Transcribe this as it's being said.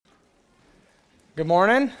Good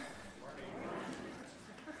morning.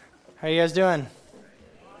 How you guys doing?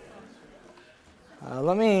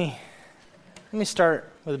 Let me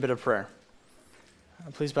start with a bit of prayer.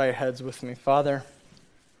 Please bow your heads with me. Father,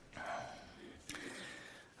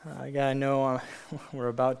 God, I know we're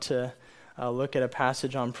about to look at a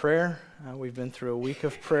passage on prayer. We've been through a week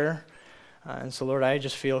of prayer. And so, Lord, I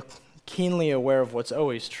just feel keenly aware of what's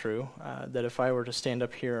always true, that if I were to stand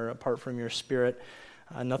up here apart from your Spirit,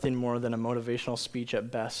 nothing more than a motivational speech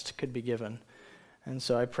at best could be given. And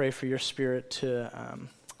so I pray for your Spirit to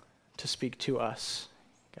speak to us,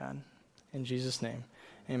 God. In Jesus' name,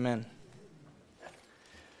 amen.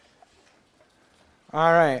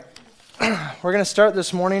 All right. We're going to start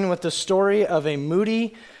this morning with the story of a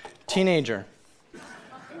moody teenager.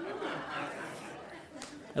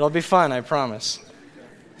 It'll be fun, I promise.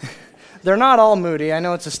 They're not all moody. I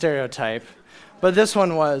know it's a stereotype, but this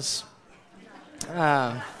one was.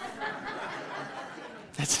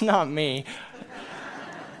 It's not me.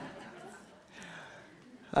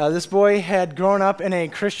 This boy had grown up in a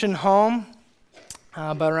Christian home,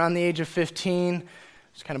 but around the age of 15,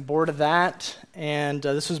 was kind of bored of that. And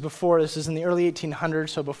this is in the early 1800s,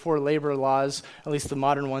 so before labor laws, at least the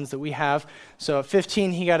modern ones that we have. So at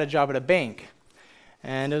 15, he got a job at a bank.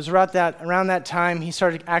 And it was around that time he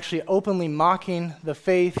started actually openly mocking the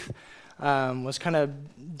faith, was kind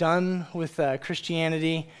of done with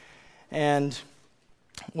Christianity, and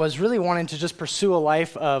was really wanting to just pursue a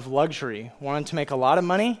life of luxury, wanted to make a lot of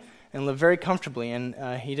money and live very comfortably. And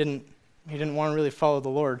he didn't want to really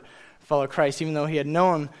follow Christ, even though he had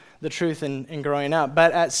known the truth in growing up.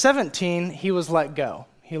 But at 17, he was let go.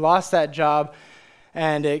 He lost that job,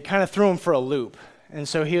 and it kind of threw him for a loop. And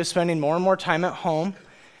so he was spending more and more time at home,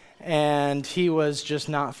 and he was just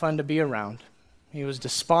not fun to be around. He was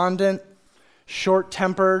despondent,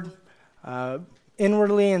 short-tempered,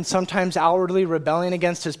 inwardly and sometimes outwardly rebelling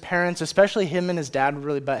against his parents, especially him and his dad would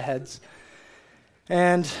really butt heads.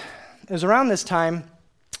 And it was around this time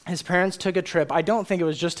his parents took a trip. I don't think it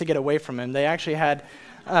was just to get away from him. They actually had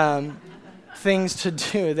things to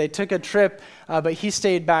do. They took a trip, but he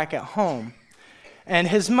stayed back at home. And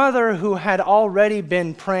his mother, who had already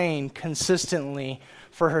been praying consistently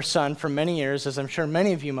for her son for many years, as I'm sure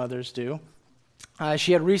many of you mothers do,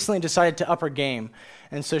 she had recently decided to up her game.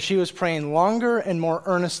 And so she was praying longer and more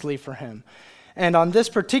earnestly for him. And on this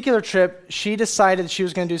particular trip, she decided she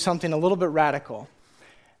was going to do something a little bit radical.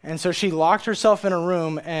 And so she locked herself in a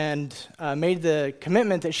room and made the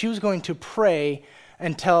commitment that she was going to pray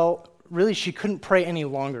until really she couldn't pray any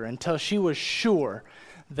longer, until she was sure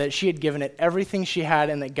that she had given it everything she had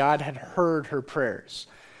and that God had heard her prayers.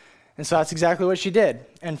 And so that's exactly what she did.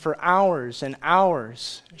 And for hours and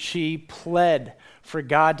hours, she pled for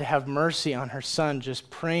God to have mercy on her son, just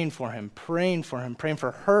praying for him, praying for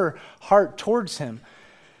her heart towards him.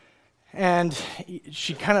 And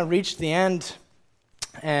she kind of reached the end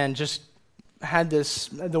and just had this,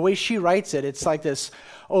 the way she writes it, it's like this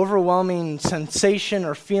overwhelming sensation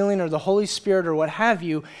or feeling or the Holy Spirit or what have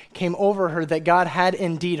you came over her that God had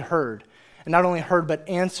indeed heard. And not only heard, but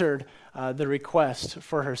answered the request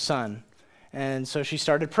for her son. And so she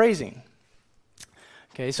started praising.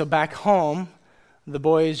 Okay, so back home, the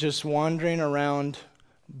boy is just wandering around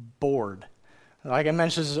bored. Like I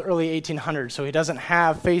mentioned, this is early 1800s, so he doesn't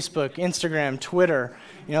have Facebook, Instagram, Twitter.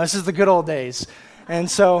 This is the good old days. And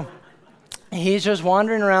so he's just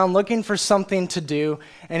wandering around looking for something to do,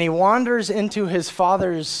 and he wanders into his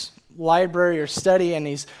father's library or study, and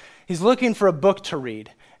he's looking for a book to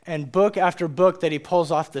read. And book after book that he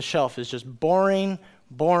pulls off the shelf is just boring.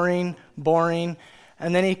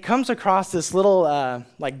 And then he comes across this little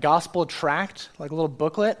gospel tract, like a little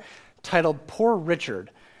booklet titled Poor Richard.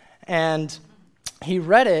 And he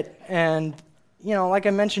read it, and like I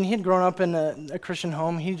mentioned, he had grown up in a Christian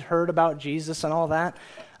home. He'd heard about Jesus and all that.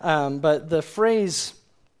 But the phrase,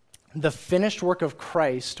 the finished work of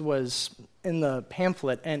Christ, was in the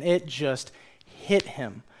pamphlet, and it just hit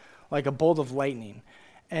him like a bolt of lightning.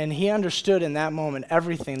 And he understood in that moment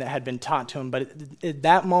everything that had been taught to him, but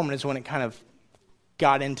that moment is when it kind of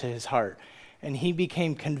got into his heart. And he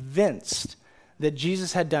became convinced that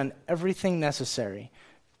Jesus had done everything necessary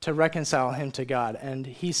to reconcile him to God. And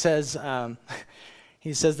he says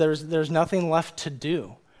there's nothing left to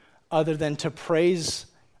do other than to praise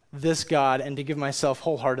this God and to give myself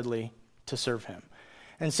wholeheartedly to serve him.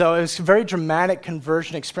 And so it was a very dramatic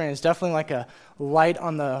conversion experience, definitely like a light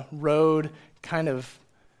on the road kind of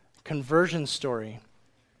conversion story.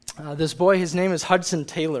 This boy, his name is Hudson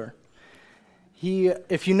Taylor.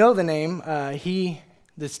 If you know the name,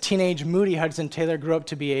 this teenage moody Hudson Taylor grew up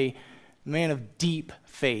to be a man of deep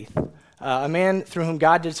faith, a man through whom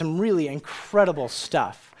God did some really incredible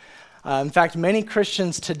stuff. In fact, many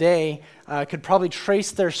Christians today could probably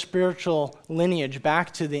trace their spiritual lineage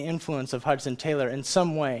back to the influence of Hudson Taylor in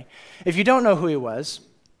some way. If you don't know who he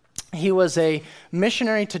was a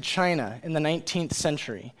missionary to China in the 19th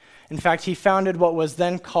century. In fact, he founded what was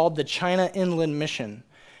then called the China Inland Mission.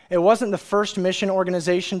 It wasn't the first mission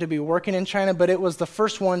organization to be working in China, but it was the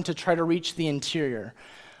first one to try to reach the interior.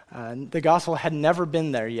 The gospel had never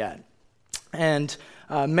been there yet. And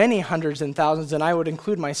many hundreds and thousands, and I would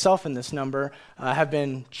include myself in this number, have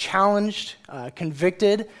been challenged,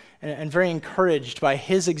 convicted, and very encouraged by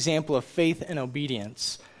his example of faith and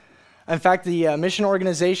obedience. In fact, the mission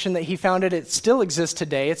organization that he founded, it still exists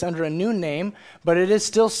today. It's under a new name, but it is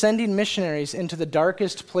still sending missionaries into the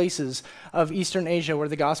darkest places of Eastern Asia where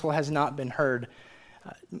the gospel has not been heard.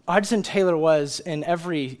 Hudson Taylor was, in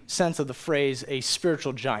every sense of the phrase, a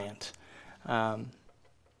spiritual giant.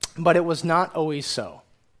 But it was not always so.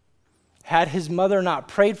 Had his mother not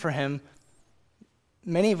prayed for him,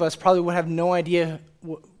 many of us probably would have no idea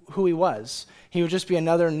who he was. He would just be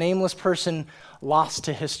another nameless person lost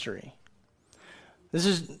to history.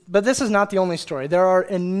 But this is not the only story. There are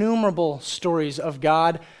innumerable stories of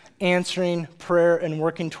God answering prayer and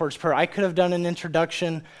working towards prayer. I could have done an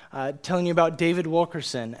introduction telling you about David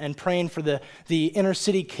Wilkerson and praying for the inner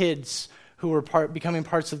city kids who were becoming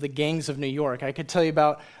parts of the gangs of New York. I could tell you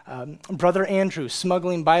about Brother Andrew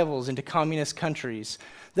smuggling Bibles into communist countries.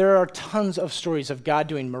 There are tons of stories of God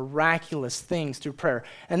doing miraculous things through prayer.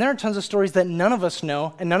 And there are tons of stories that none of us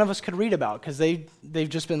know and none of us could read about because they've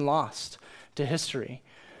just been lost to history.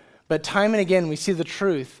 But time and again, we see the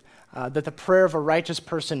truth that the prayer of a righteous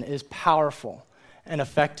person is powerful and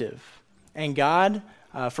effective. And God,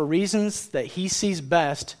 for reasons that he sees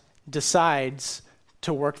best, decides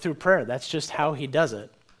to work through prayer. That's just how he does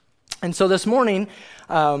it. And so this morning,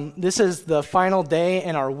 this is the final day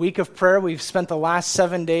in our week of prayer. We've spent the last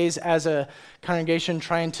 7 days as a congregation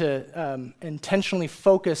trying to intentionally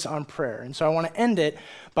focus on prayer. And so I want to end it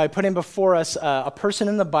by putting before us a person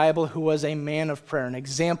in the Bible who was a man of prayer, an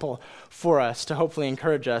example for us to hopefully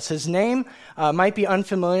encourage us. His name might be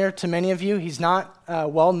unfamiliar to many of you. He's not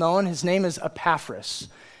well known. His name is Epaphras.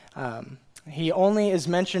 He only is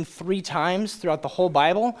mentioned 3 times throughout the whole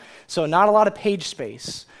Bible, so not a lot of page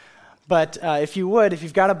space. But if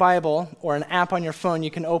you've got a Bible or an app on your phone,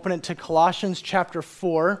 you can open it to Colossians chapter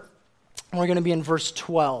 4. We're going to be in verse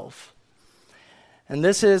 12. And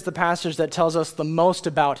this is the passage that tells us the most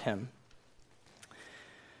about him.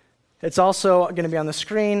 It's also going to be on the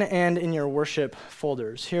screen and in your worship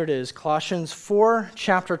folders. Here it is, Colossians 4,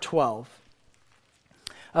 chapter 12.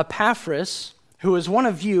 Epaphras, who is one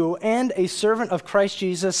of you and a servant of Christ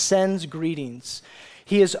Jesus, sends greetings.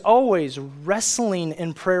 He is always wrestling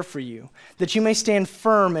in prayer for you, that you may stand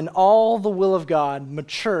firm in all the will of God,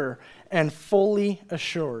 mature and fully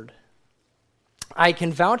assured. I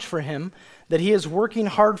can vouch for him that he is working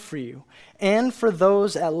hard for you and for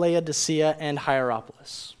those at Laodicea and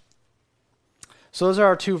Hierapolis. So those are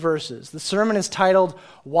our 2 verses. The sermon is titled,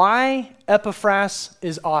 Why Epaphras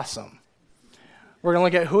Is Awesome. We're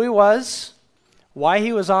going to look at who he was, why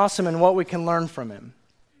he was awesome, and what we can learn from him.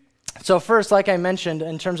 So first, like I mentioned,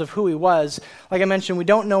 in terms of who he was, like I mentioned, we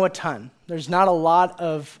don't know a ton. There's not a lot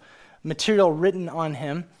of material written on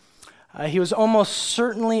him. He was almost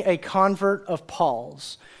certainly a convert of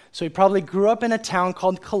Paul's. So he probably grew up in a town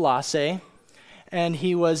called Colossae, and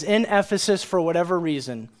he was in Ephesus for whatever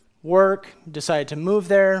reason. Work, decided to move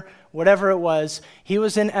there, whatever it was. He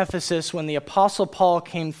was in Ephesus when the Apostle Paul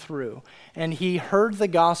came through, and he heard the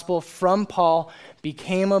gospel from Paul,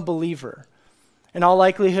 became a believer. In all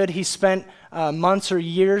likelihood, he spent months or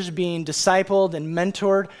years being discipled and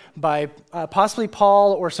mentored by possibly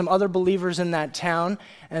Paul or some other believers in that town,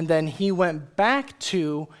 and then he went back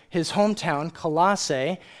to his hometown,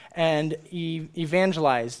 Colossae, and he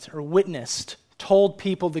evangelized or witnessed, told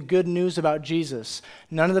people the good news about Jesus.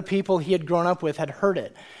 None of the people he had grown up with had heard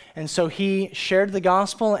it, and so he shared the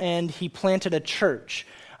gospel and he planted a church,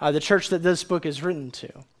 the church that this book is written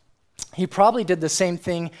to. He probably did the same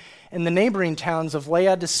thing in the neighboring towns of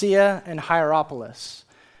Laodicea and Hierapolis.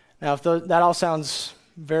 Now, if that all sounds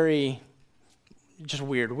very just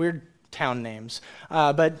weird town names.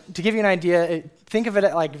 But to give you an idea, think of it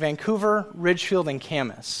like Vancouver, Ridgefield, and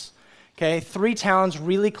Camas. Okay, 3 towns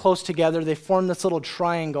really close together. They form this little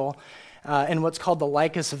triangle in what's called the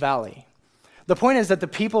Lycus Valley. The point is that the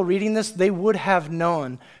people reading this, they would have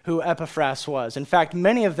known who Epaphras was. In fact,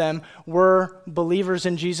 many of them were believers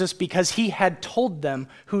in Jesus because he had told them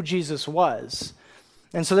who Jesus was.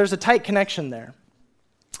 And so there's a tight connection there.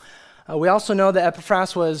 We also know that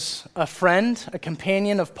Epaphras was a friend, a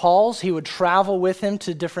companion of Paul's. He would travel with him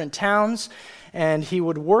to different towns, and he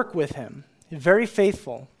would work with him. Very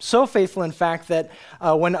faithful. So faithful, in fact, that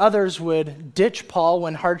when others would ditch Paul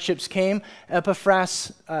when hardships came,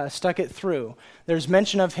 Epaphras stuck it through. There's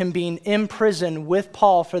mention of him being in prison with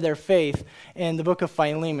Paul for their faith in the book of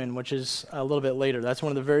Philemon, which is a little bit later. That's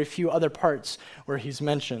one of the very few other parts where he's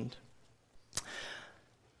mentioned.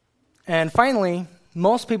 And finally,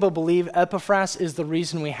 most people believe Epaphras is the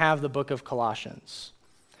reason we have the book of Colossians.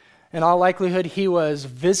 In all likelihood, he was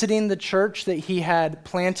visiting the church that he had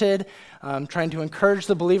planted, trying to encourage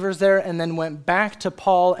the believers there, and then went back to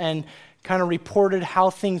Paul and kind of reported how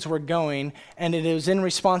things were going, and it was in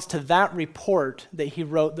response to that report that he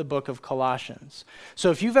wrote the book of Colossians. So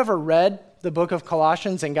if you've ever read the book of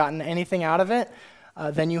Colossians and gotten anything out of it,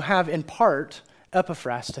 then you have, in part,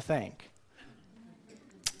 Epaphras to thank.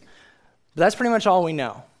 But that's pretty much all we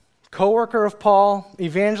know. Co-worker of Paul,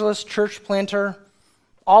 evangelist, church planter,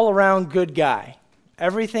 all-around good guy.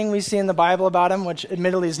 Everything we see in the Bible about him, which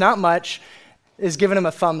admittedly is not much, is giving him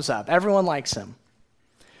a thumbs up. Everyone likes him.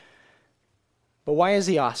 But why is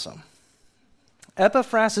he awesome?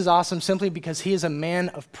 Epaphras is awesome simply because he is a man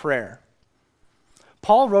of prayer.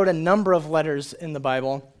 Paul wrote a number of letters in the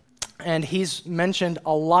Bible, and he's mentioned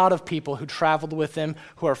a lot of people who traveled with him,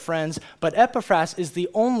 who are friends, but Epaphras is the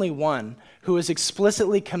only one who is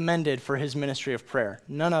explicitly commended for his ministry of prayer,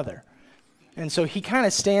 none other. And so he kind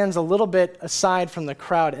of stands a little bit aside from the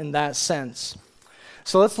crowd in that sense.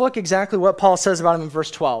 So let's look exactly what Paul says about him in verse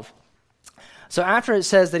 12. So after it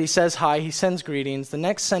says that he says hi, he sends greetings, the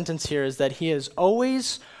next sentence here is that he is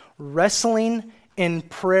always wrestling in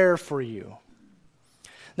prayer for you.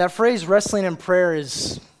 That phrase, wrestling in prayer,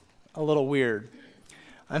 is a little weird.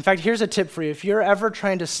 In fact, here's a tip for you. If you're ever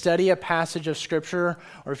trying to study a passage of Scripture,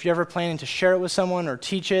 or if you're ever planning to share it with someone or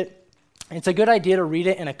teach it, it's a good idea to read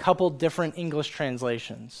it in a couple different English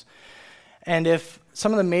translations. And if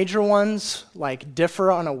some of the major ones like differ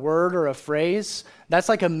on a word or a phrase, that's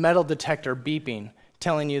like a metal detector beeping,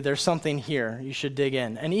 telling you there's something here, you should dig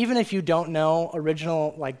in. And even if you don't know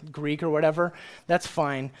original like Greek or whatever, that's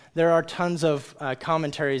fine. There are tons of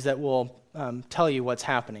commentaries that will tell you what's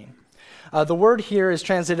happening. The word here is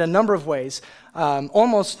translated a number of ways.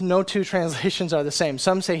 Almost no two translations are the same.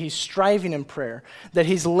 Some say he's striving in prayer, that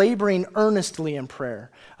he's laboring earnestly in prayer.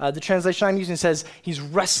 The translation I'm using says he's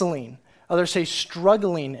wrestling. Others say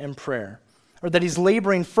struggling in prayer, or that he's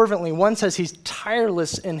laboring fervently. One says he's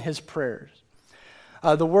tireless in his prayers.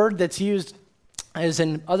 The word that's used is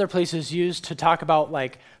in other places used to talk about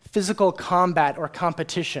like physical combat or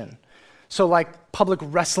competition. So like public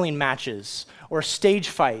wrestling matches or stage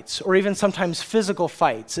fights or even sometimes physical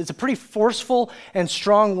fights. It's a pretty forceful and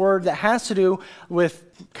strong word that has to do with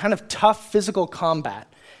kind of tough physical combat.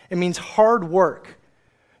 It means hard work.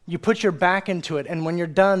 You put your back into it, and when you're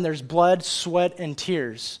done, there's blood, sweat, and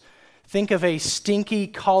tears. Think of a stinky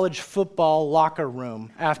college football locker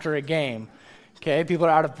room after a game. Okay, people are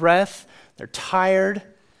out of breath, they're tired,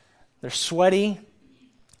 they're sweaty.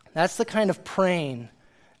 That's the kind of praying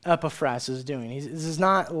Epaphras is doing. This is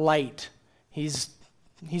not light. He's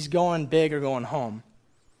going big or going home.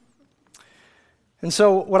 And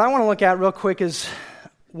so what I want to look at real quick is,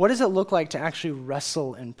 what does it look like to actually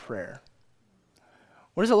wrestle in prayer?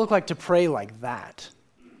 What does it look like to pray like that?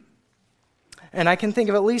 And I can think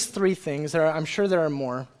of at least three things. I'm sure there are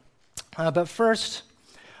more. But first,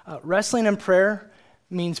 wrestling in prayer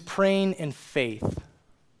means praying in faith.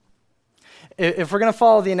 If we're going to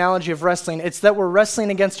follow the analogy of wrestling, it's that we're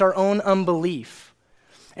wrestling against our own unbelief.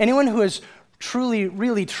 Anyone who has truly,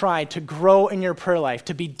 really tried to grow in your prayer life,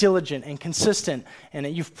 to be diligent and consistent in it,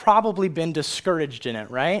 you've probably been discouraged in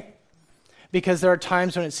it, right? Because there are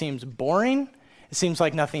times when it seems boring, it seems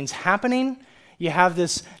like nothing's happening, you have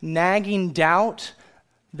this nagging doubt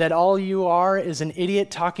that all you are is an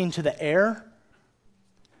idiot talking to the air.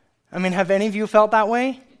 I mean, have any of you felt that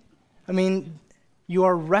way? I mean, you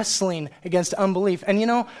are wrestling against unbelief. And you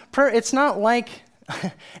know, prayer, it's not like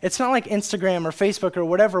Instagram or Facebook or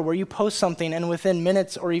whatever where you post something and within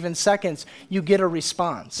minutes or even seconds you get a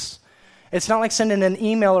response. It's not like sending an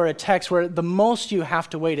email or a text where the most you have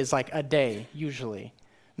to wait is like a day, usually,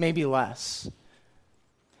 maybe less.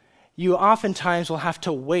 You oftentimes will have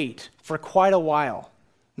to wait for quite a while,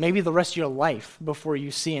 maybe the rest of your life, before you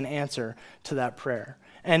see an answer to that prayer.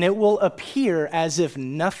 And it will appear as if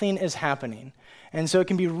nothing is happening. And so it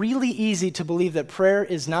can be really easy to believe that prayer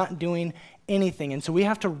is not doing anything. And so we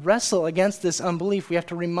have to wrestle against this unbelief. We have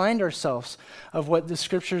to remind ourselves of what the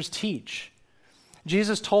scriptures teach.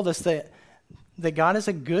 Jesus told us that God is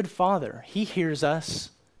a good father. He hears us.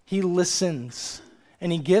 He listens.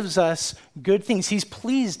 and he gives us good things. He's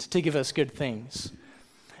pleased to give us good things.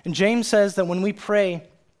 And James says that when we pray,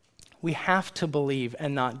 we have to believe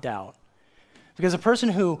and not doubt. Because a person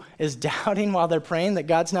who is doubting while they're praying that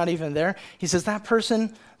God's not even there, he says that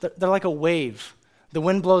person, they're like a wave. The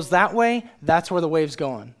wind blows that way, that's where the wave's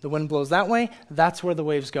going. The wind blows that way, that's where the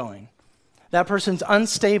wave's going. That person's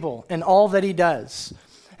unstable in all that he does.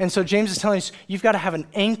 And so James is telling us, you've got to have an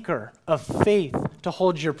anchor of faith to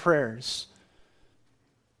hold your prayers.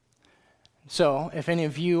 So if any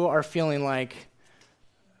of you are feeling like,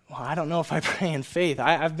 well, I don't know if I pray in faith.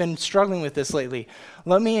 I've been struggling with this lately.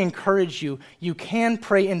 Let me encourage you. You can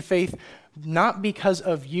pray in faith not because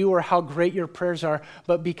of you or how great your prayers are,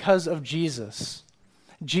 but because of Jesus.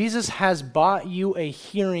 Jesus has bought you a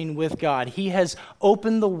hearing with God. He has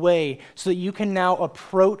opened the way so that you can now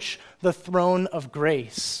approach the throne of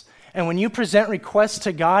grace. And when you present requests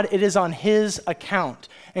to God, it is on his account.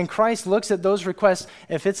 And Christ looks at those requests.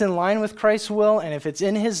 If it's in line with Christ's will and if it's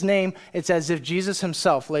in his name, it's as if Jesus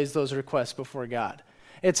himself lays those requests before God.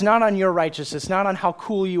 It's not on your righteousness, not on how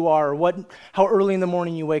cool you are or how early in the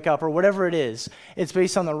morning you wake up or whatever it is. It's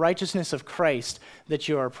based on the righteousness of Christ that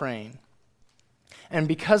you are praying. And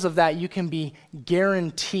because of that, you can be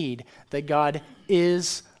guaranteed that God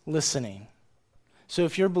is listening. So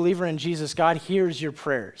if you're a believer in Jesus, God hears your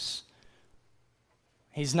prayers.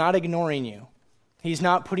 He's not ignoring you. He's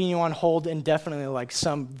not putting you on hold indefinitely like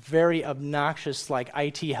some very obnoxious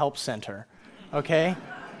IT help center, okay?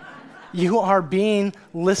 You are being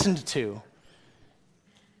listened to.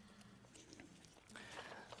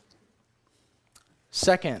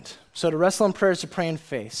 Second, so to wrestle in prayer is to pray in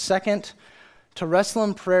faith. Second, to wrestle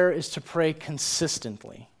in prayer is to pray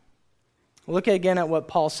consistently. Look again at what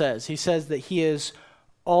Paul says. He says that he is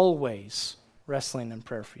always wrestling in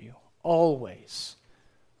prayer for you. Always.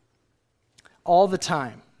 All the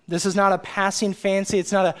time. This is not a passing fancy.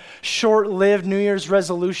 It's not a short-lived New Year's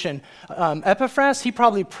resolution. Epaphras, he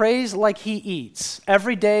probably prays like he eats.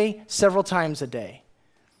 Every day, several times a day.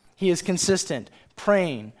 He is consistent.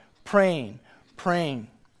 Praying, praying, praying.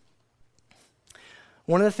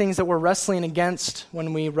 One of the things that we're wrestling against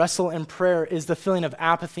when we wrestle in prayer is the feeling of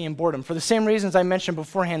apathy and boredom. For the same reasons I mentioned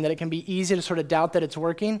beforehand, that it can be easy to sort of doubt that it's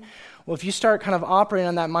working. Well, if you start kind of operating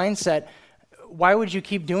on that mindset, why would you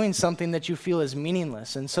keep doing something that you feel is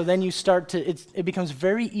meaningless? And so then you start to, it becomes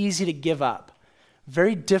very easy to give up,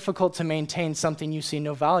 very difficult to maintain something you see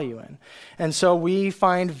no value in. And so we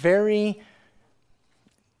find very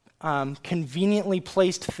conveniently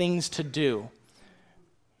placed things to do.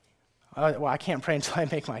 Well, I can't pray until I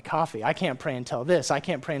make my coffee. I can't pray until this. I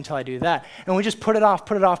can't pray until I do that. And we just put it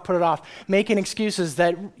off, making excuses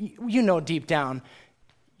that you know deep down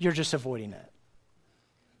you're just avoiding it.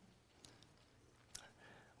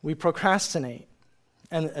 We procrastinate.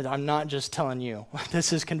 And I'm not just telling you.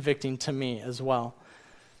 This is convicting to me as well.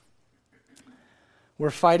 We're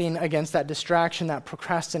fighting against that distraction, that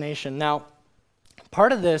procrastination. Now,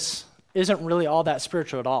 part of this isn't really all that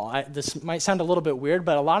spiritual at all. This might sound a little bit weird,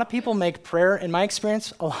 but a lot of people make prayer, in my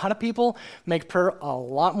experience, a lot of people make prayer a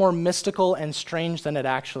lot more mystical and strange than it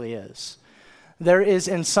actually is. There is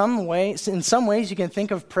in some ways you can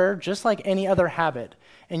think of prayer just like any other habit,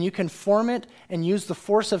 and you can form it and use the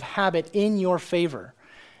force of habit in your favor.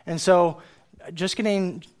 And so just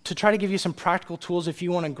getting to try to give you some practical tools if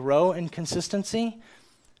you want to grow in consistency,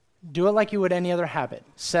 do it like you would any other habit.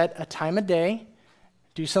 Set a time a day.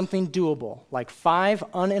 Do something doable, like 5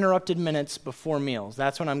 uninterrupted minutes before meals.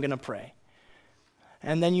 That's when I'm going to pray.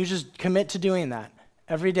 And then you just commit to doing that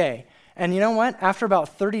every day. And you know what? After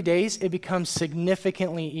about 30 days, it becomes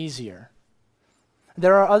significantly easier.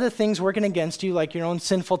 There are other things working against you, like your own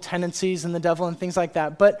sinful tendencies and the devil and things like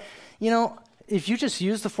that. But, if you just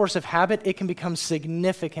use the force of habit, it can become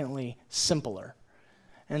significantly simpler.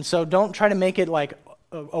 And so don't try to make it like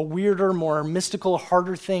a weirder, more mystical,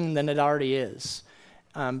 harder thing than it already is.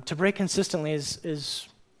 To pray consistently is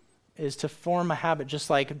to form a habit, just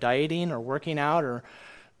like dieting or working out or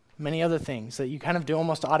many other things that you kind of do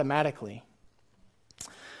almost automatically.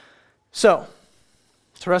 So,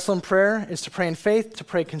 to wrestle in prayer is to pray in faith, to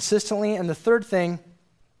pray consistently. And the third thing,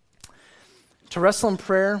 to wrestle in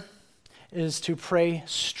prayer is to pray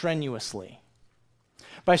strenuously.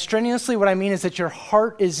 By strenuously, what I mean is that your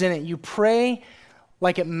heart is in it. You pray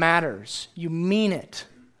like it matters. You mean it.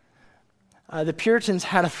 The Puritans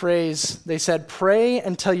had a phrase, they said, pray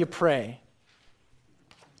until you pray.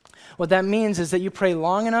 What that means is that you pray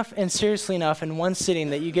long enough and seriously enough in one sitting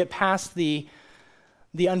that you get past the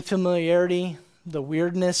unfamiliarity, the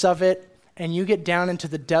weirdness of it, and you get down into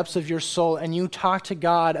the depths of your soul and you talk to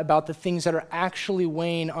God about the things that are actually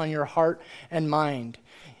weighing on your heart and mind.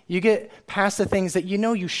 You get past the things that you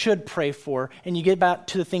know you should pray for, and you get back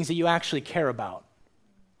to the things that you actually care about.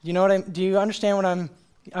 Do you understand what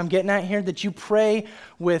I'm getting at here? That you pray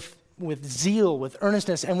with zeal, with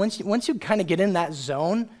earnestness, and once you kind of get in that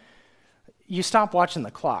zone, you stop watching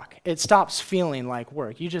the clock. It stops feeling like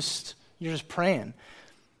work. You're just praying.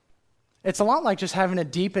 It's a lot like just having a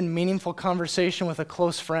deep and meaningful conversation with a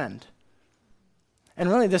close friend. And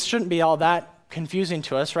really, this shouldn't be all that confusing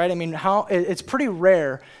to us, right? I mean, it's pretty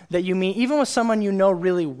rare that you meet, even with someone you know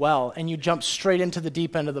really well, and you jump straight into the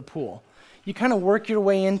deep end of the pool. You kind of work your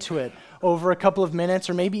way into it over a couple of minutes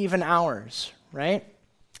or maybe even hours, right?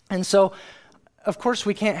 And so, of course,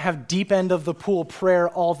 we can't have deep end of the pool prayer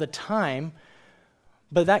all the time,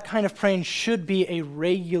 but that kind of praying should be a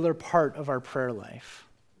regular part of our prayer life.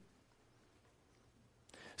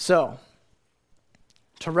 So,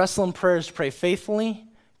 to wrestle in prayer is to pray faithfully,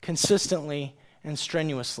 consistently, and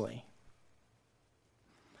strenuously.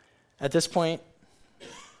 At this point,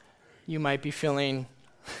 you might be feeling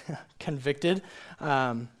convicted.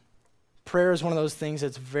 Prayer is one of those things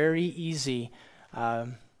that's very easy to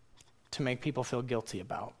make people feel guilty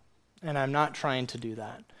about. And I'm not trying to do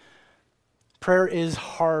that. Prayer is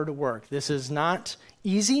hard work. This is not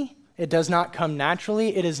easy. It does not come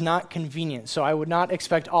naturally. It is not convenient. So I would not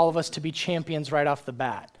expect all of us to be champions right off the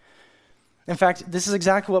bat. In fact, this is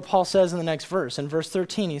exactly what Paul says in the next verse. In verse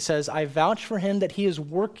 13, he says, I vouch for him that he is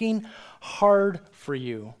working hard for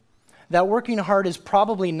you. That working hard is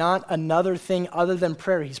probably not another thing other than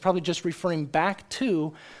prayer. He's probably just referring back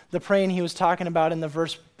to the praying he was talking about in the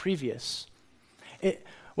verse previous.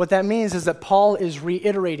 What that means is that Paul is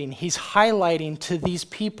reiterating, he's highlighting to these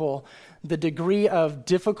people the degree of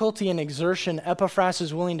difficulty and exertion Epaphras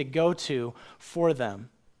is willing to go to for them.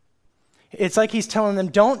 It's like he's telling them,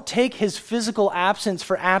 don't take his physical absence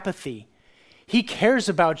for apathy. He cares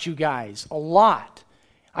about you guys a lot.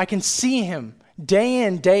 I can see him day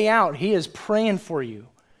in, day out. He is praying for you.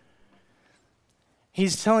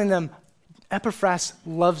 He's telling them, Epaphras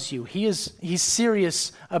loves you. He's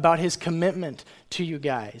serious about his commitment to you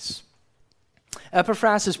guys.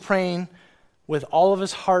 Epaphras is praying with all of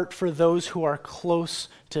his heart for those who are close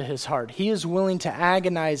to his heart. He is willing to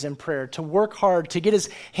agonize in prayer, to work hard, to get his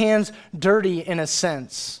hands dirty in a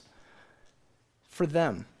sense for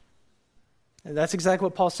them. And that's exactly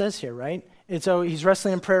what Paul says here, right? He's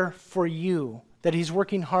wrestling in prayer for you, that he's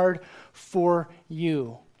working hard for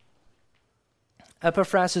you.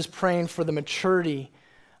 Epaphras is praying for the maturity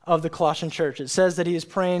of the Colossian church. It says that he is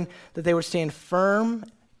praying that they would stand firm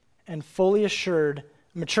and fully assured,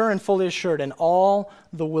 mature and fully assured in all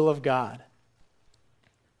the will of God.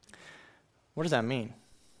 What does that mean?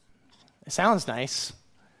 It sounds nice.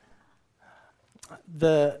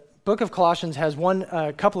 The book of Colossians has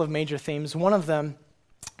a couple of major themes. One of them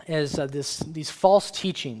is these false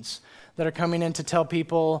teachings that are coming in to tell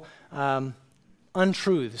people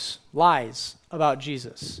untruths, lies about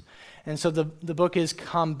Jesus. And so the book is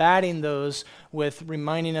combating those with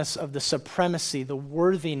reminding us of the supremacy, the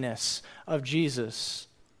worthiness of Jesus,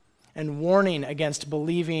 and warning against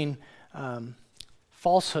believing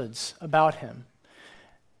falsehoods about him.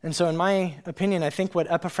 And so in my opinion, I think what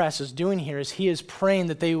Epaphras is doing here is he is praying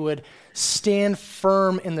that they would stand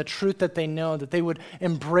firm in the truth that they know, that they would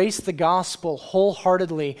embrace the gospel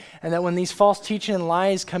wholeheartedly, and that when these false teaching and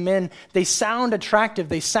lies come in, they sound attractive,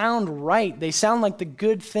 they sound right, they sound like the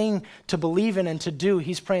good thing to believe in and to do.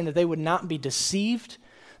 He's praying that they would not be deceived,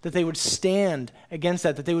 that they would stand against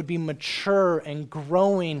that they would be mature and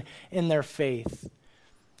growing in their faith.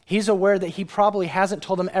 He's aware that he probably hasn't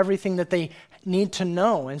told them everything that they need to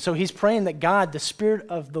know. And so he's praying that God, the Spirit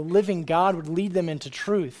of the living God, would lead them into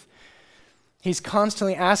truth. He's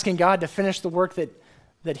constantly asking God to finish the work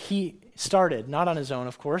that he started, not on his own,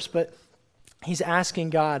 of course, but he's asking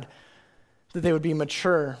God that they would be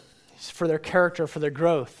mature for their character, for their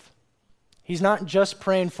growth. He's not just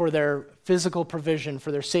praying for their physical provision,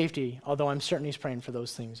 for their safety, although I'm certain he's praying for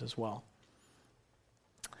those things as well.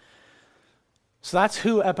 So that's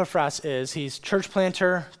who Epaphras is. He's church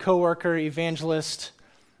planter, co-worker, evangelist.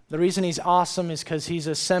 The reason he's awesome is because he's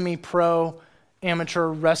a semi-pro amateur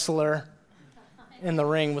wrestler in the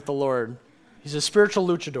ring with the Lord. He's a spiritual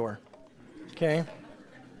luchador, okay?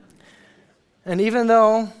 And even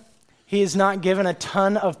though he is not given a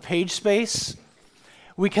ton of page space,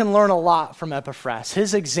 we can learn a lot from Epaphras.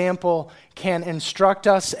 His example can instruct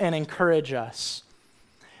us and encourage us.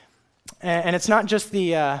 And it's not just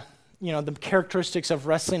the characteristics of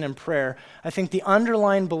wrestling and prayer. I think the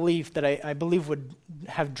underlying belief that I believe would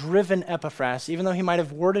have driven Epaphras, even though he might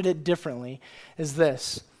have worded it differently, is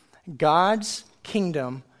this: God's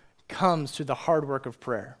kingdom comes through the hard work of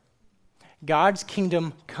prayer. God's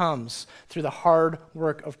kingdom comes through the hard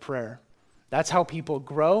work of prayer. That's how people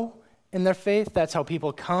grow in their faith. That's how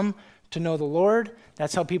people come to know the Lord.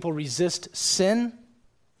 That's how people resist sin.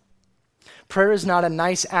 Prayer is not a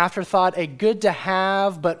nice afterthought, a good to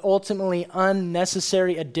have, but ultimately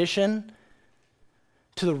unnecessary addition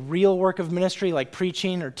to the real work of ministry, like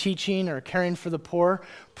preaching or teaching or caring for the poor.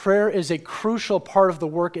 Prayer is a crucial part of the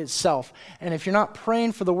work itself. And if you're not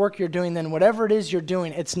praying for the work you're doing, then whatever it is you're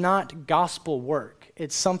doing, it's not gospel work.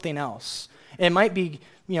 It's something else. It might be,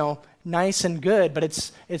 nice and good, but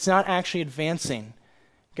it's not actually advancing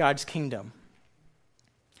God's kingdom.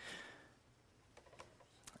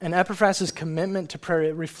 And Epaphras' commitment to prayer,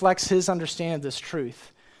 it reflects his understanding of this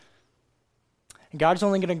truth. And God's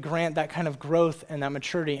only going to grant that kind of growth and that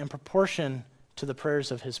maturity in proportion to the prayers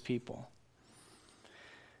of his people.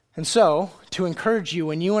 And so, to encourage you,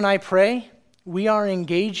 when you and I pray, we are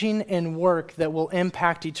engaging in work that will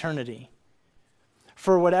impact eternity.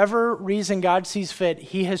 For whatever reason God sees fit,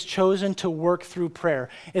 he has chosen to work through prayer.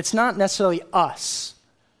 It's not necessarily us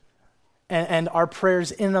and our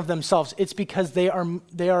prayers in and of themselves. It's because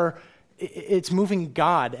it's moving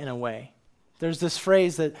God in a way. There's this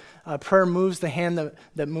phrase that prayer moves the hand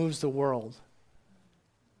that moves the world.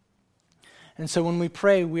 And so when we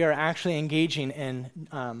pray, we are actually engaging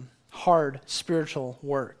in hard spiritual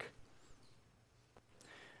work.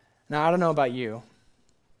 Now, I don't know about you,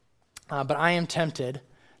 but I am tempted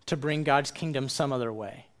to bring God's kingdom some other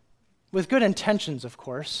way. With good intentions, of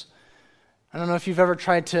course. I don't know if you've ever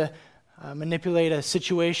tried to manipulate a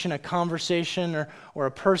situation, a conversation, or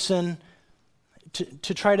a person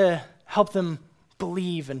to try to help them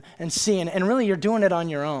believe and see, and really you're doing it on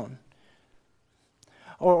your own.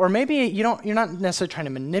 Or maybe you're not necessarily trying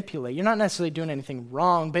to manipulate, you're not necessarily doing anything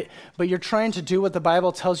wrong, but you're trying to do what the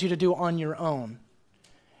Bible tells you to do on your own.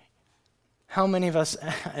 How many of us,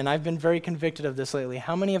 and I've been very convicted of this lately,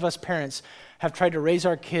 how many of us parents have tried to raise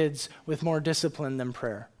our kids with more discipline than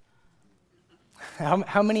prayer?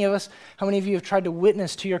 How many of you have tried to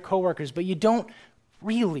witness to your coworkers, but you don't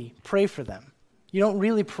really pray for them? You don't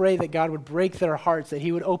really pray that God would break their hearts, that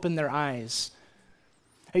he would open their eyes.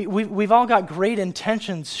 We've all got great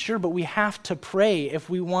intentions, sure, but we have to pray if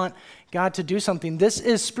we want God to do something. This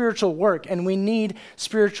is spiritual work, and we need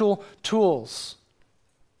spiritual tools.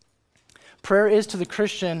 Prayer is to the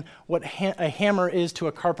Christian what a hammer is to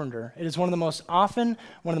a carpenter. It is one of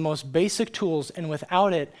the most basic tools, and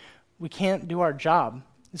without it, we can't do our job.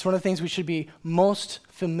 It's one of the things we should be most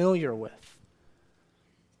familiar with.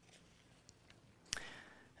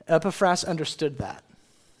 Epaphras understood that.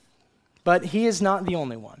 But he is not the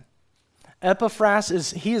only one. Epaphras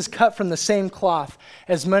is cut from the same cloth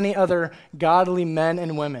as many other godly men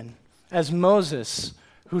and women, as Moses,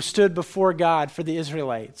 who stood before God for the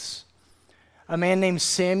Israelites. A man named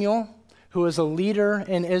Samuel, who was a leader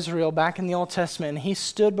in Israel back in the Old Testament, and he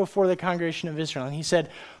stood before the congregation of Israel, and he said,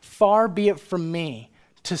 "Far be it from me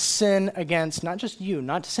to sin against, not to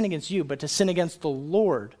sin against you, but to sin against the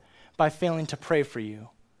Lord by failing to pray for you.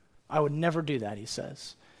 I would never do that," he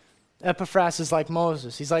says. Epaphras is like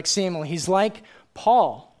Moses. He's like Samuel. He's like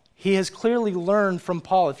Paul. He has clearly learned from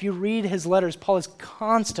Paul. If you read his letters, Paul is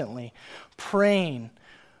constantly praying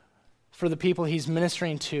for the people he's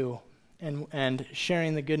ministering to and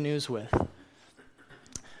sharing the good news with.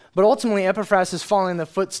 But ultimately, Epaphras is following the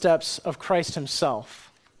footsteps of Christ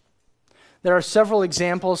himself. There are several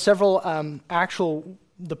examples,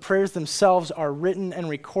 the prayers themselves are written and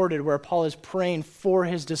recorded where Paul is praying for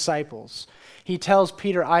his disciples. He tells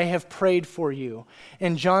Peter, "I have prayed for you."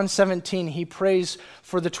 In John 17, he prays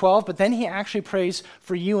for the 12, but then he actually prays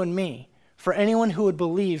for you and me, for anyone who would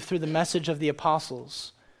believe through the message of the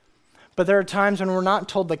apostles. But there are times when we're not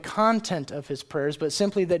told the content of his prayers, but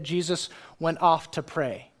simply that Jesus went off to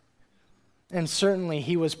pray. And certainly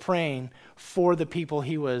he was praying for the people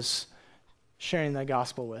he was sharing the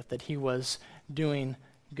gospel with, that he was doing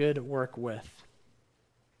good work with.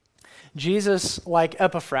 Jesus, like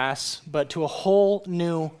Epaphras, but to a whole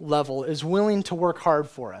new level, is willing to work hard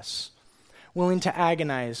for us, willing to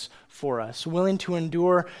agonize for us, willing to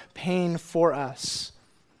endure pain for us.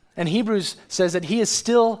 And Hebrews says that he is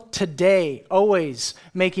still today, always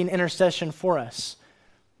making intercession for us.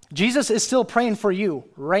 Jesus is still praying for you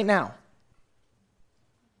right now.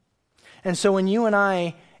 And so when you and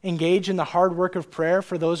I engage in the hard work of prayer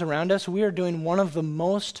for those around us, we are doing one of the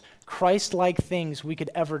most Christ-like things we could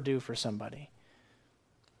ever do for somebody.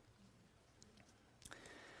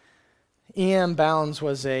 E.M. Bounds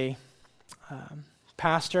was a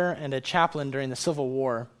pastor and a chaplain during the Civil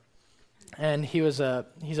War. And he's a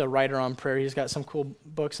writer on prayer. He's got some cool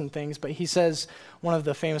books and things. But he says, one of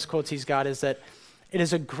the famous quotes he's got is that It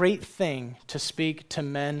is a great thing to speak to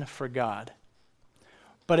men for God.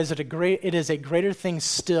 But it is a greater thing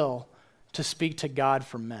still to speak to God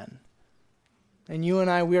for men. And you and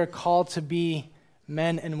I, we are called to be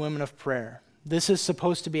men and women of prayer. This is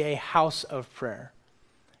supposed to be a house of prayer,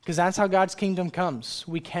 because that's how God's kingdom comes.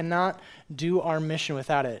 We cannot do our mission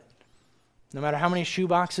without it. No matter how many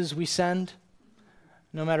shoeboxes we send,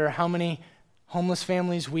 no matter how many homeless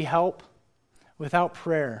families we help, without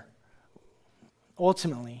prayer,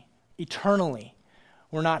 ultimately, eternally,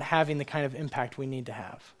 we're not having the kind of impact we need to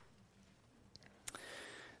have.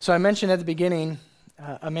 So I mentioned at the beginning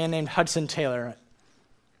a man named Hudson Taylor,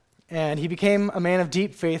 and he became a man of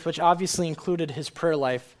deep faith, which obviously included his prayer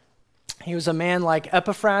life. He was a man like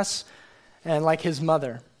Epaphras and like his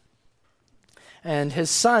mother. And his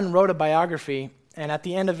son wrote a biography, and at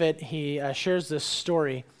the end of it, he shares this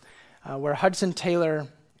story where Hudson Taylor,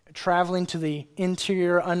 traveling to the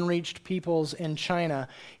interior, unreached peoples in China,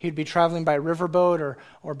 he'd be traveling by riverboat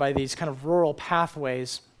or by these kind of rural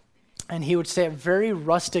pathways, and he would stay at very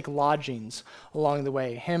rustic lodgings along the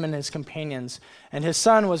way, him and his companions. And his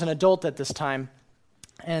son was an adult at this time,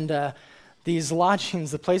 and these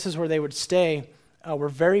lodgings, the places where they would stay, were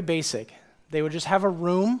very basic. They would just have a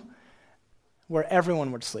room where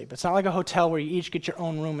everyone would sleep. It's not like a hotel where you each get your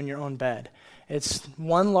own room and your own bed. It's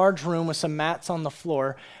one large room with some mats on the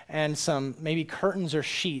floor and some maybe curtains or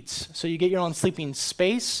sheets. So you get your own sleeping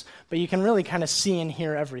space, but you can really kind of see and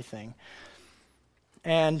hear everything.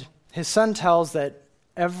 And his son tells that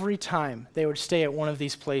every time they would stay at one of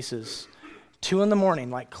these places, 2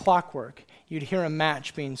 a.m, like clockwork, you'd hear a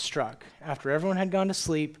match being struck. After everyone had gone to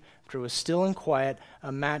sleep, after it was still and quiet,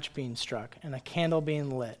 a match being struck and a candle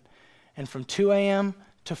being lit. And from 2 a.m.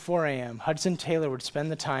 to 4 a.m., Hudson Taylor would spend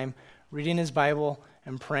the time reading his Bible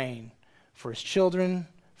and praying for his children,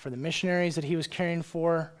 for the missionaries that he was caring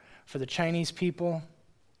for the Chinese people,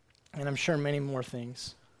 and I'm sure many more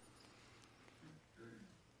things.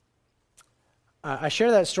 I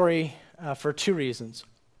share that story for 2 reasons.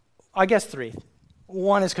 I guess 3.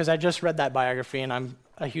 One is because I just read that biography, and I'm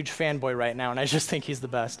a huge fanboy right now, and I just think he's the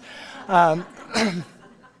best. I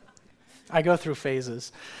go through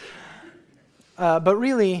phases. But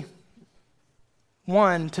really,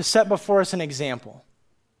 1, to set before us an example.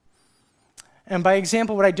 And by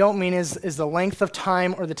example, what I don't mean is the length of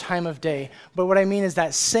time or the time of day, but what I mean is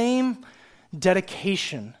that same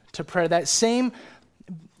dedication to prayer, that same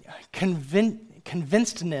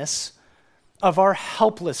convincedness of our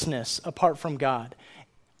helplessness apart from God.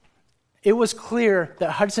 It was clear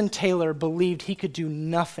that Hudson Taylor believed he could do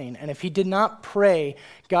nothing, and if he did not pray,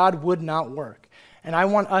 God would not work. And I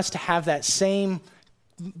want us to have that same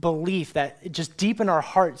belief, that just deep in our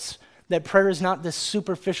hearts, that prayer is not this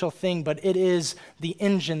superficial thing, but it is the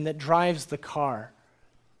engine that drives the car.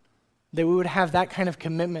 That we would have that kind of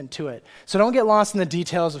commitment to it. So don't get lost in the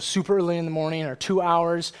details of super early in the morning or 2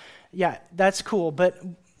 hours. Yeah, that's cool,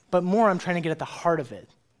 but more I'm trying to get at the heart of it.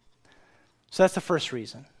 So that's the first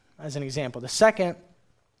reason, as an example. The second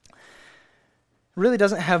really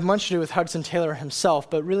doesn't have much to do with Hudson Taylor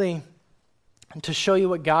himself, but really to show you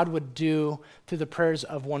what God would do through the prayers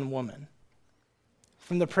of one woman.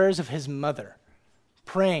 From the prayers of his mother,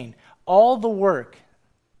 praying. All the work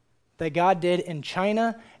that God did in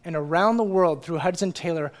China and around the world through Hudson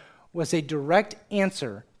Taylor was a direct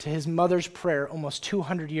answer to his mother's prayer almost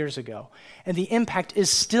 200 years ago. And the impact is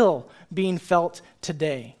still being felt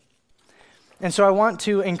today. And so I want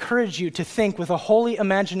to encourage you to think with a holy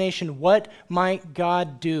imagination, what might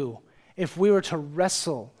God do if we were to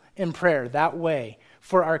wrestle in prayer that way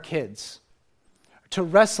for our kids? To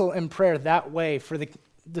wrestle in prayer that way for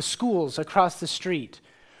the schools across the street,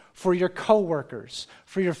 for your coworkers,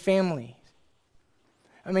 for your family.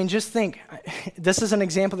 I mean, just think, this is an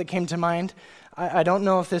example that came to mind. I don't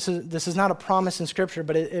know if this is not a promise in Scripture,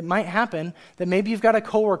 but it might happen that maybe you've got a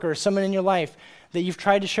coworker or someone in your life that you've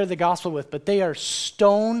tried to share the gospel with, but they are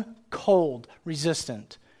stone cold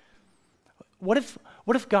resistant. What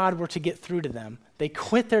if God were to get through to them? They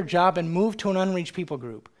quit their job and move to an unreached people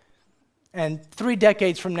group. And 3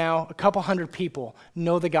 decades from now, a couple hundred people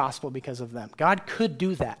know the gospel because of them. God could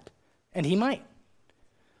do that, and he might.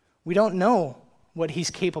 We don't know what he's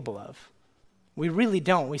capable of. We really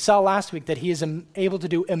don't. We saw last week that he is able to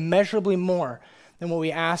do immeasurably more than what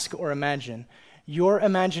we ask or imagine. Your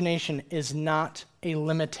imagination is not a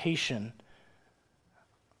limitation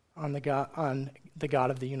on the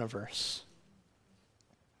God of the universe.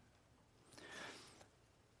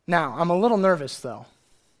 Now, I'm a little nervous, though.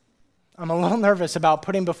 I'm a little nervous about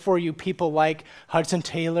putting before you people like Hudson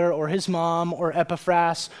Taylor or his mom or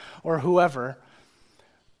Epaphras or whoever,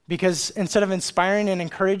 Because instead of inspiring and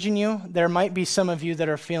encouraging you, there might be some of you that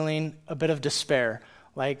are feeling a bit of despair,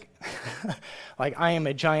 like, like I am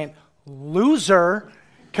a giant loser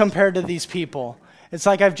compared to these people. It's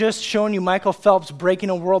like I've just shown you Michael Phelps breaking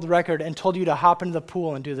a world record and told you to hop into the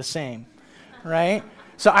pool and do the same, right?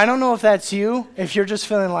 So I don't know if that's you, if you're just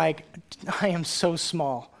feeling like, I am so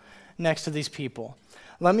small next to these people.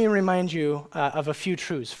 Let me remind you of a few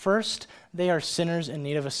truths. First, they are sinners in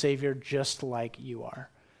need of a Savior just like you are.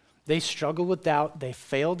 They struggled with doubt, they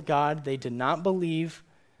failed God, they did not believe,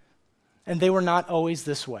 and they were not always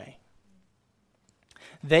this way.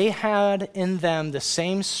 They had in them the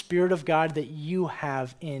same Spirit of God that you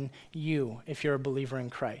have in you if you're a believer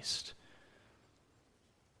in Christ.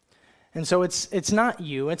 And so it's not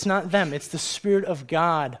you, it's not them, it's the Spirit of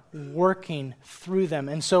God working through them.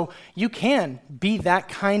 And so you can be that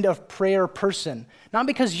kind of prayer person, not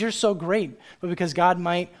because you're so great, but because God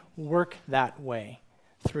might work that way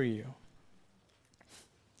through you.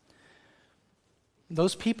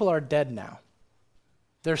 Those people are dead now.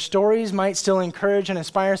 Their stories might still encourage and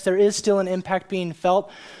inspire us. There is still an impact being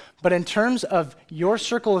felt. But in terms of your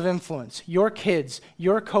circle of influence, your kids,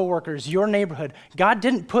 your coworkers, your neighborhood, God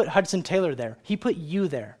didn't put Hudson Taylor there. He put you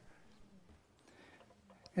there.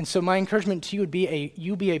 And so my encouragement to you would be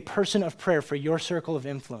you be a person of prayer for your circle of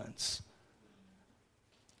influence.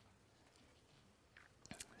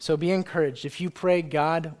 So be encouraged. If you pray,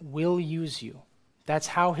 God will use you. That's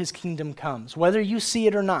how his kingdom comes, whether you see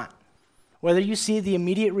it or not. Whether you see the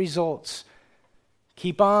immediate results,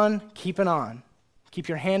 keep on keeping on. Keep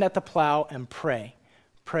your hand at the plow and pray.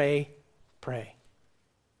 Pray, pray.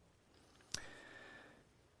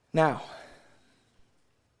 Now,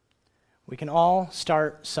 we can all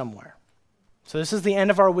start somewhere. So this is the end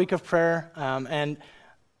of our week of prayer, and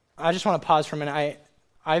I just want to pause for a minute.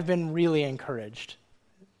 I've been really encouraged.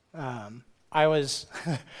 I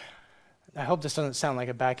hope this doesn't sound like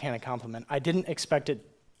a backhanded compliment. I didn't expect it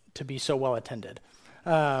to be so well attended.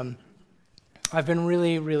 I've been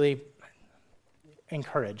really, really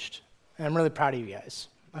encouraged, and I'm really proud of you guys.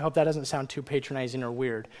 I hope that doesn't sound too patronizing or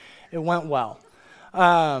weird. It went well.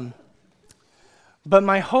 But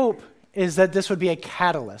my hope is that this would be a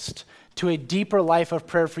catalyst to a deeper life of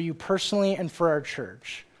prayer for you personally and for our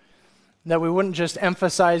church. That we wouldn't just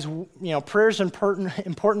emphasize, prayer's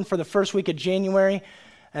important for the first week of January,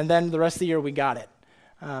 and then the rest of the year we got it.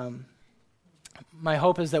 My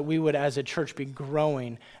hope is that we would, as a church, be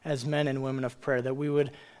growing as men and women of prayer, that we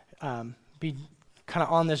would be kind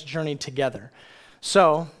of on this journey together.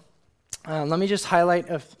 So let me just highlight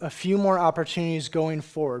a few more opportunities going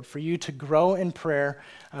forward for you to grow in prayer,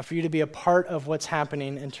 for you to be a part of what's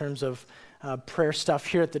happening in terms of prayer stuff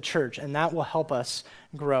here at the church, and that will help us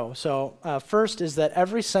grow. So first is that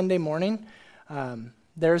every Sunday morning,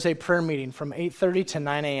 there's a prayer meeting from 8:30 to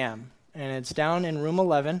 9 a.m., and it's down in room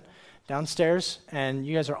 11, downstairs, and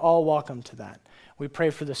you guys are all welcome to that. We pray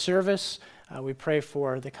for the service, we pray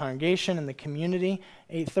for the congregation and the community,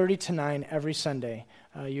 8:30 to 9 every Sunday.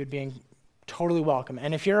 You'd be totally welcome.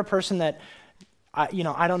 And if you're a person that, I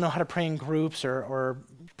don't know how to pray in groups, or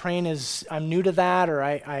praying I'm new to that, or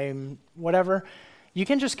I'm whatever, you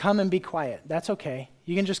can just come and be quiet. That's okay.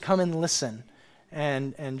 You can just come and listen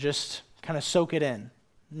and just kind of soak it in.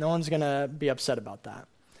 No one's going to be upset about that.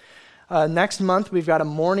 Next month, we've got a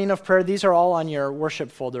morning of prayer. These are all on your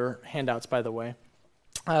worship folder handouts, by the way.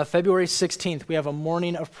 February 16th, we have a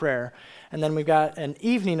morning of prayer. And then we've got an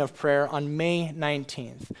evening of prayer on May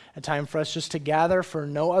 19th, a time for us just to gather for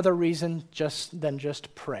no other reason than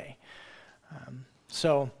just pray.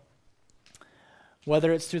 So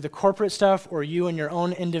whether it's through the corporate stuff or you in your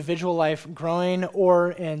own individual life growing,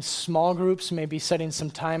 or in small groups, maybe setting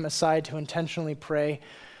some time aside to intentionally pray,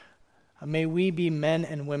 may we be men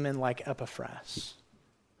and women like Epaphras,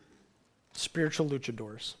 spiritual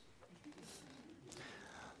luchadors.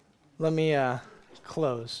 Let me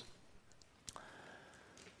close.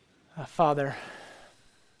 Father,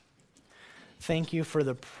 thank you for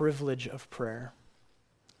the privilege of prayer.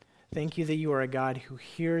 Thank you that you are a God who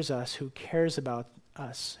hears us, who cares about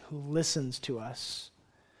us, who listens to us.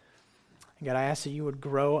 And God, I ask that you would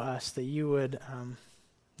grow us, that you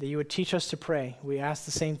would teach us to pray. We ask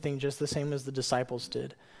the same thing, just the same as the disciples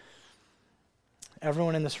did.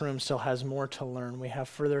 Everyone in this room still has more to learn. We have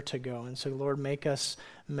further to go. And so, Lord, make us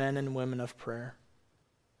men and women of prayer.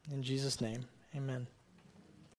 In Jesus' name, amen.